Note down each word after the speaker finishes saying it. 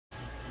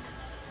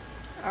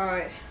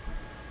Alright,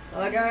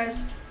 hello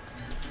guys,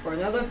 for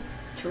another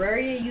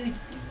Terraria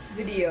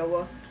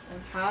video on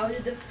how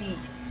to defeat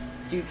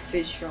Duke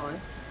Fishron.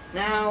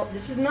 Now,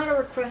 this is not a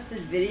requested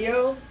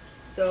video,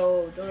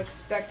 so don't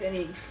expect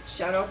any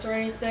shoutouts or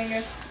anything.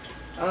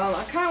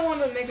 I kind of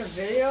wanted to make a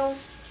video,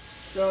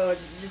 so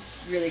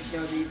just really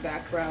ignore the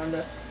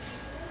background.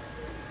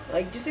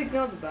 Just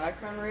ignore the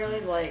background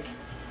really.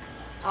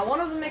 I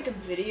wanted to make a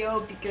video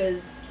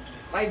because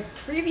my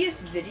previous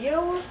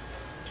video,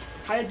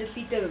 how to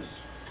defeat the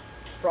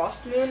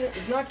Frost Moon,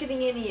 is not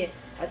getting any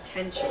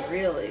attention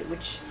really,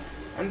 which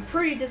I'm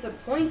pretty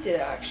disappointed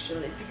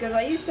actually, because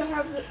I used to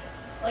have the,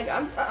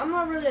 I'm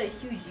not really a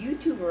huge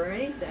YouTuber or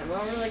anything. I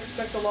don't really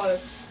expect I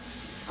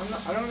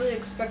don't really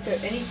expect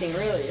anything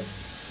really.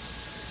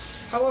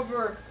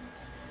 However,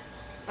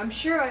 I'm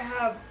sure I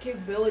have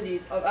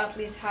capabilities of at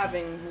least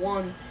having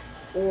 1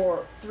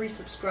 or 3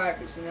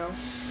 subscribers, you know.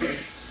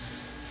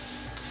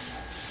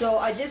 So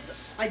I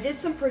did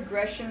some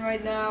progression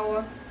right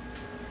now,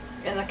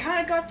 and I kind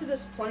of got to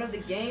this point of the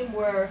game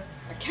where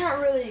I can't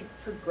really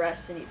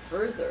progress any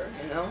further,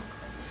 you know.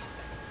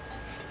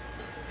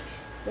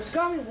 What's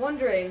got me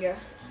wondering,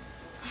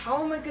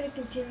 how am I going to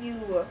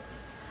continue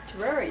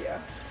Terraria?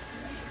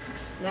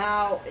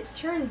 Now, it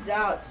turns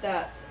out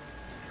that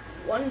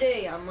one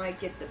day I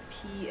might get the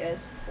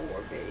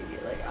PS4, baby.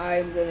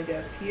 I'm gonna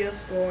get a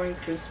PS4 in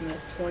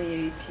Christmas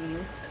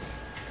 2018.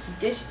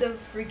 Ditch the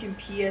freaking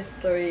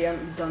PS3.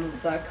 I'm done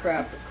with that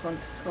crap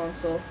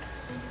console.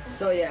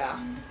 So yeah,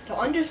 to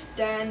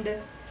understand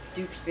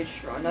Duke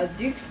Fishron. Now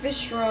Duke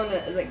Fishron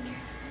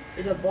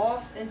is a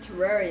boss in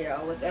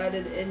Terraria. Was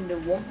added in the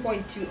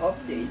 1.2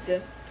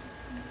 update,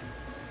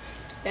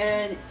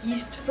 and he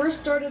first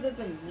started as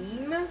a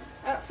meme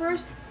at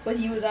first, but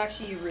he was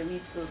actually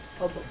released to the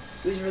public.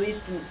 He was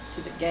released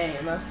into the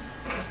game.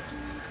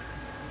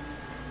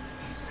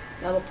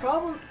 Now the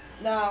problem,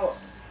 now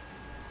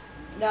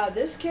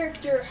this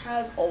character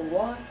has a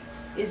lot,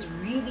 is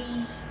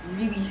really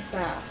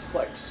fast,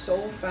 so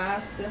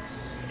fast.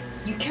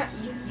 You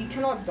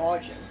cannot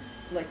dodge him.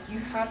 You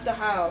have to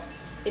have,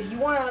 if you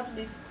want to at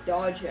least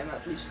dodge him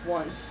at least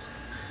once,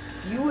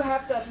 you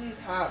have to at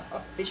least have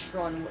a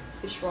Fishron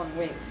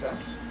wings.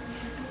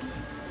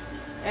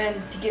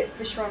 And to get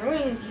Fishron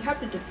wings, you have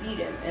to defeat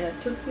him, and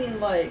it took me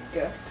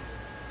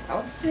I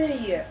would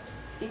say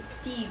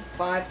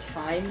 55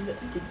 times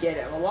to get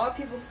him. A lot of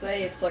people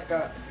say it's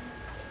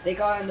they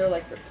got under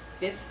their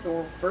 5th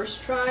or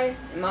 1st try.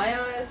 In my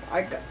eyes,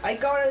 I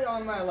got it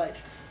on my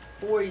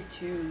 40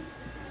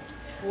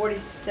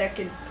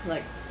 second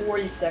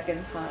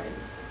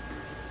times,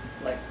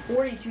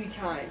 42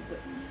 times.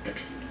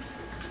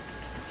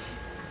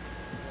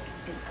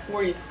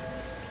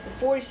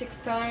 The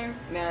 46th time,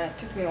 man, it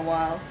took me a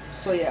while.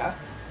 So yeah,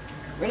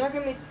 we're not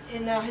gonna be.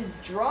 And now his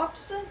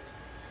drops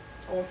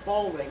or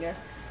following.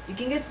 You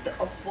can get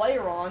a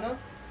flare on.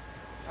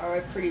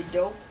 Alright, pretty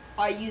dope.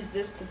 I use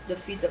this to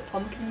defeat the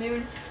Pumpkin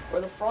Moon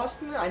or the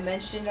Frost Moon. I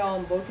mentioned it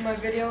on both of my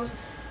videos.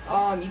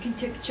 You can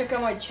check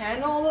out my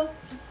channel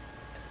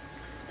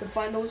to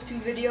find those 2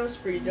 videos.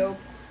 Pretty dope.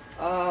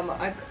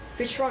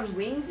 Fishron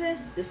wings, the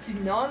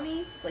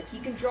tsunami. He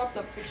can drop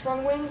the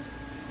Fishron wings.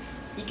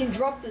 He can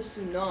drop the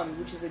tsunami,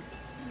 which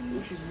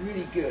is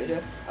really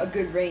good. A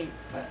good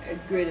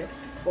good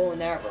bow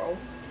and arrow.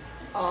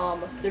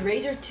 The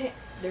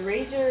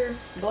razor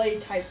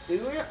blade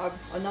typhoon,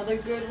 another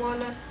good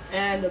one,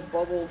 and the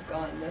bubble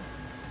gun,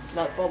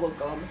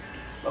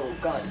 bubble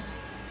gun.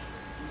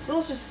 So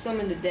let's just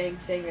summon the dang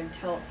thing and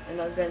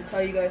I'm gonna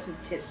tell you guys some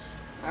tips.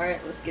 All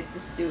right, let's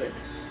do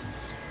it.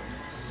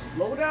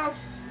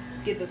 Loadout,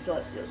 get the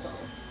celestial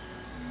tunnel,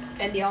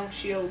 and the Ankh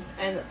shield,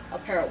 and a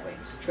pair of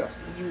wings. Trust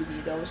me, you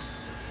need those.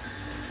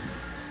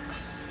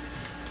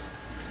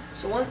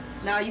 So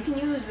now you can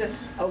use a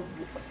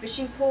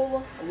fishing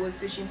pole, a wood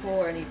fishing pole,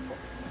 or any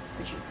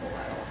fishing pole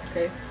at all.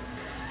 Okay.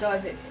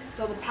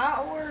 So the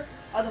power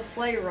of the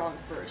flare on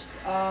first.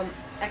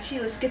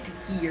 Actually, let's get to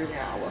gear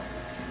now.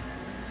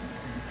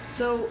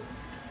 So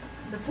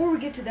before we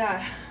get to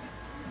that,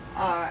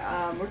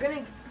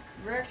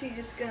 we're actually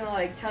just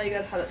gonna tell you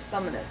guys how to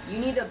summon it. You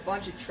need a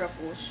bunch of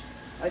truffles,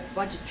 a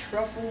bunch of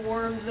truffle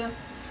worms to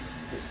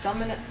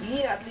summon it. You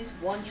need at least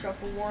 1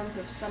 truffle worm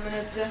to summon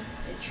it.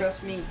 And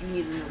trust me, you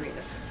need an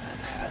arena,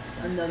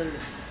 an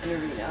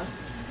arena.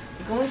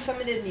 You can only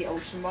summon it in the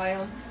ocean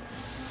biome.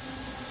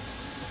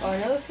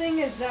 Another thing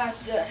is that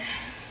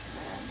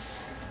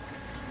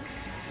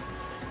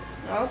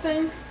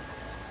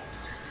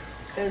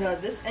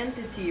this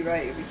entity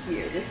right over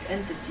here. This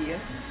entity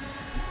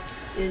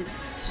is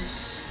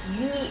just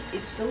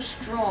is so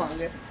strong.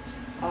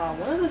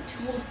 One of the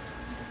tools,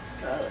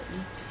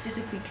 you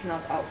physically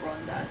cannot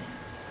outrun that.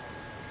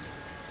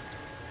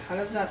 How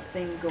does that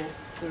thing go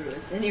through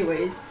it?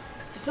 Anyways,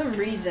 for some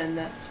reason,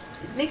 it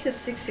makes a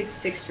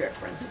 666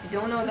 reference. If you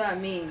don't know what that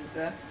means,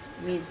 it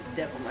means the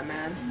devil, my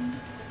man.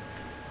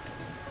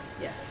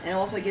 Yeah, and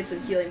also get some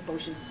healing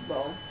potions as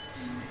well.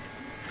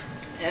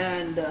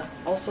 and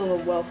also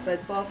a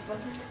well-fed buff.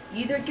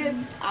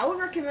 I would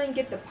recommend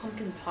get the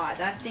pumpkin pie.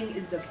 That thing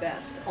is the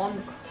best.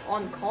 On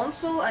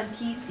console and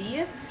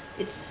PC,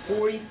 it's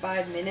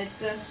 45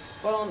 minutes,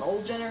 but on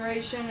old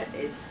generation,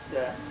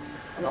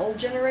 old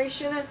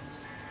generation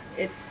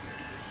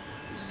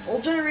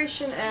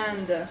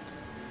and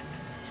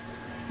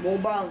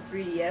mobile and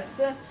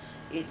 3DS,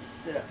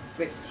 it's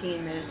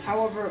 15 minutes.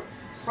 However,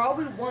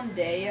 probably one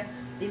day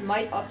they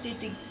might update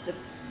the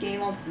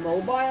game on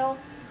mobile,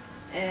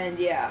 and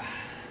yeah,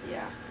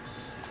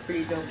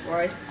 pretty dope,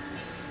 right?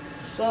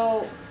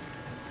 So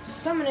to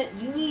summon it,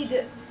 you need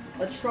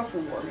a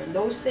truffle worm, and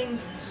those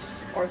things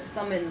are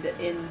summoned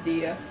in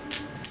the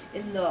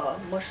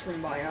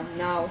mushroom biome.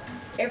 Now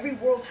every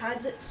world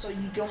has it, so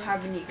you don't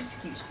have any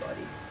excuse,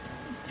 buddy.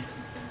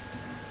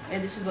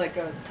 And this is like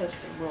a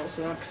testing world,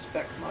 so don't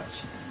expect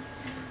much.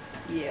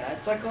 Yeah,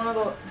 it's like one of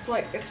the.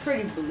 It's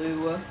pretty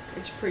blue.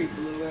 It's pretty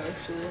blue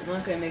actually. I'm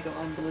not gonna make an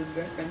unblue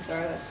reference.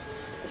 Sorry, I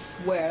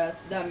swear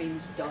that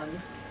means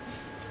done.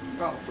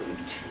 Probably.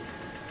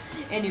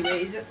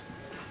 Anyways.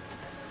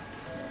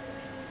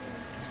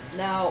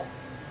 Now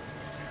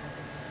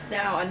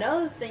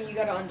another thing you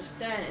gotta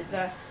understand is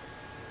that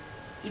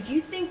if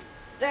you think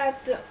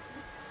that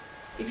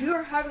if you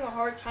are having a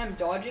hard time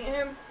dodging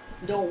him,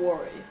 don't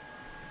worry.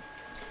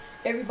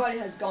 Everybody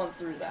has gone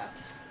through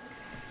that.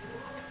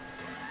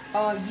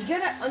 You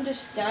gotta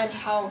understand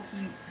how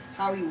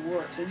he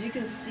works. As you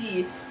can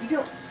see,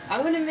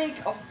 I'm gonna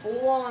make a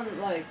full-on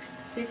like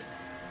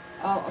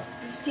a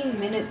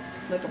 15-minute,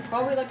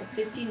 probably a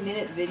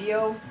 15-minute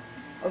video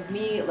of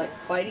me like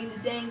fighting the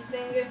dang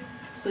thing,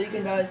 so you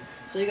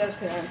guys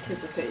can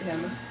anticipate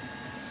him.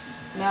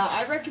 Now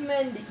I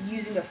recommend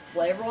using the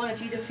Flavor-On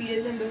if you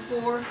defeated him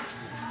before,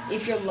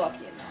 if you're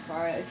lucky enough. All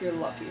right, if you're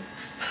lucky.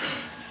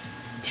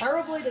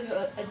 Terrablade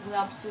is an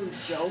absolute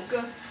joke.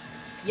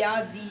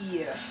 Yeah,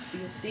 you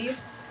can see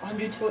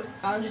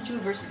 102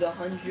 versus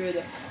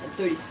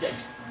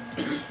 136.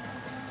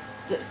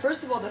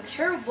 First of all, the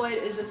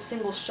Terrablade is a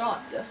single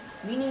shot,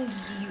 meaning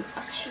you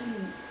actually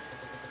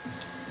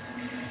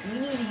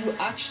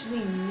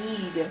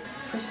need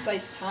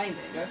precise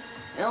timing.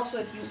 And also,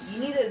 if you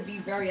need to be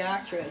very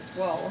accurate as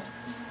well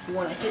if you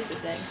want to hit the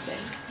dang thing.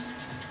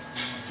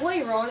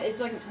 Flavor-On, it's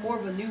like more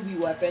of a newbie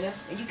weapon,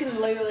 and you can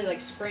literally like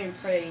spray and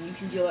pray, and you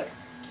can deal like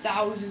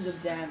thousands of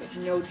damage,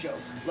 no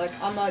joke. Like,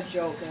 I'm not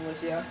joking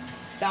with you.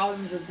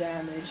 Thousands of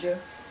damage.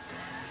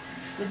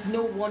 Like,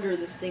 no wonder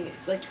this thing,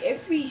 like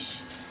every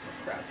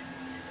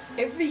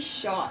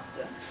shot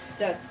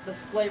that the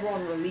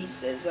Flavor-On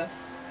releases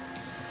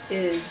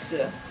is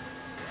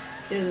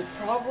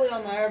probably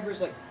on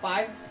average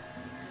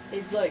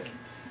like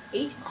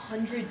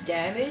 800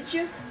 damage,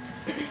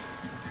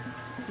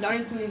 not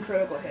including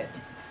critical hit.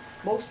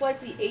 Most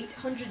likely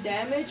 800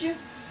 damage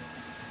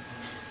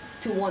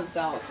to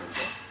 1,000,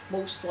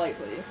 most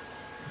likely.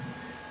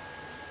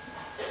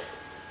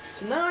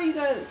 So now you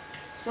got.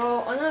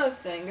 So another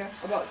thing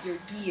about your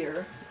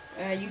gear,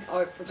 and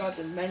I forgot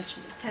to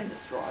mention the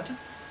Tempest Rod,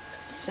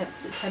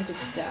 the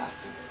Tempest Staff.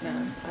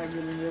 Man, I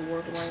really need to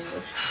work on my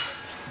English.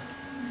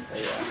 But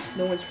yeah,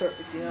 no one's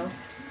perfect, you know.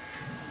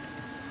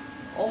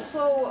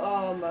 Also,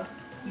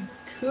 you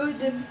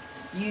could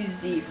use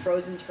the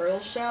frozen turtle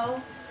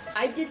shell.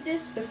 I did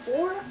this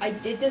before. I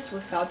did this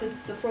without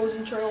the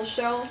frozen turtle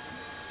shell.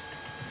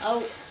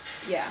 Oh,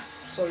 yeah.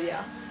 So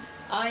yeah,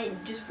 I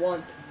just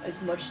want as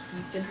much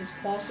defense as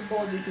possible.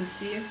 As you can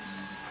see,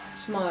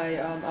 it's my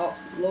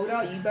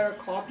loadout. You better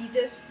copy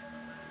this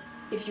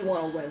if you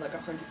want to win like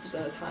 100%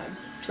 of the time.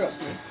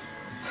 Trust me.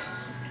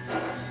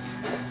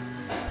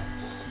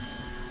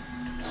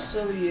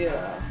 So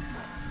yeah.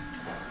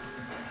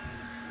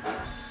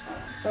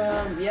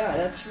 Yeah,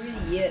 that's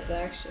really it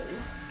actually.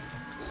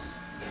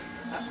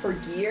 For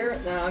gear,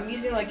 now I'm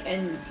using like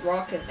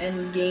rocket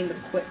end game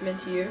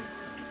equipment here.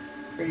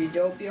 Pretty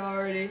dopey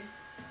already.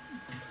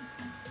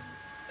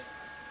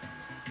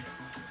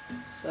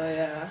 So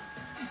yeah.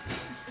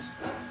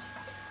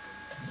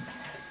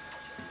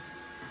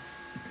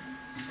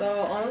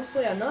 So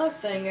honestly, another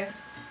thing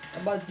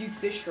about Duke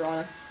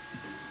Fishron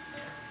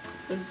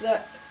is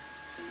that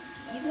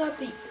he's not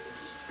the.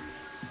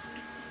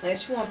 I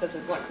just want this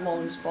as like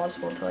long as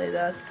possible. I'll tell you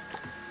that.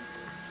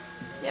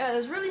 Yeah,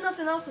 there's really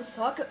nothing else to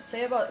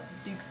say about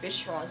Duke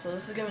Fishron. So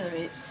this is gonna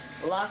be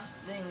the last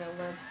thing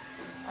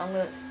I'm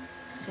gonna.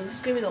 So this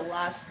is gonna be the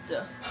last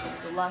time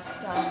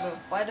I'm gonna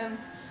fight him.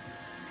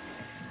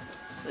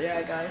 So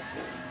yeah, guys,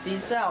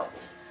 peace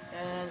out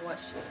and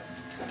watch.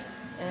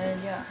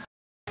 And yeah.